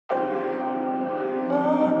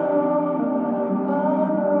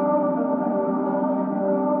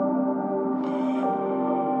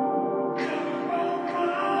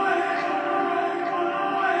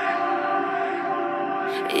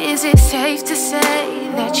Is it safe to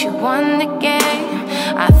say that you won the game?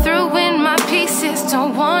 I threw in my pieces,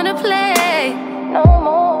 don't wanna play no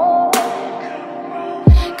more.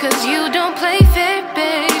 'Cause you don't play fair,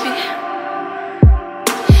 baby.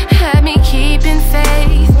 Had me keeping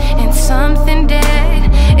faith in something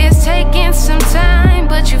dead. It's taking some time,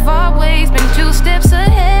 but you've always been 2 steps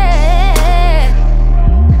ahead.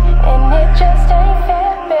 And it just ain't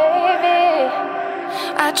fair, baby.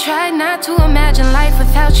 I tried not to imagine life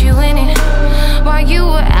without you in it, while you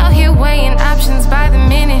were out here weighing options by the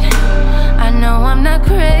minute. I know I'm not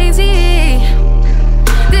crazy.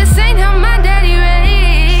 This ain't how my daddy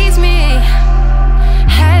raised me.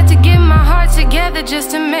 Had to get my heart together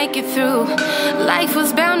just to make it through. Life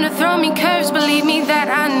was bound to throw me curves, believe me that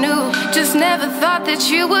I knew. Just never thought that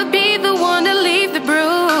you would be the one to leave the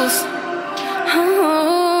bruise.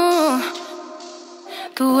 Oh,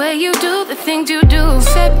 the way you do the things you do,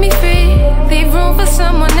 set me free, leave room for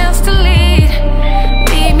someone else to lead.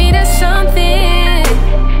 Lead me to something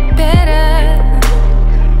better,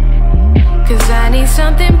 'cause I need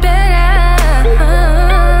something better.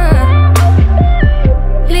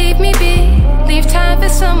 Leave me be, leave time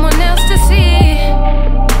for someone else to see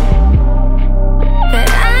that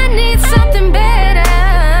I need something better.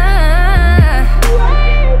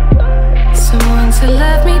 Someone to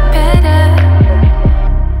love me better.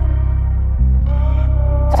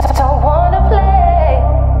 Don't wanna play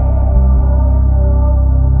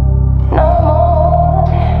no more,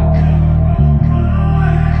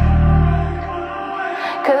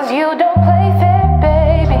 'cause you don't play fair,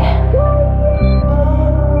 baby.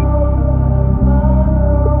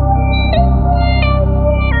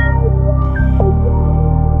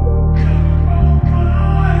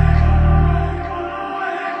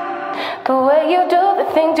 The way you do the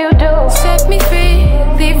things you do, set me free,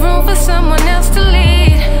 leave room for someone else to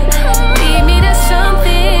lead. Lead me to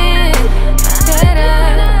something better,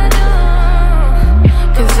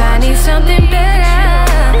 'cause I need something better.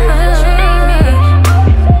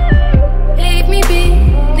 Leave me be,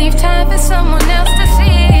 leave time for someone else to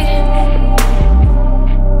see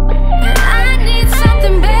that I need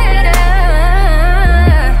something better.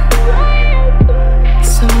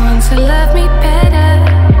 Someone to love me better.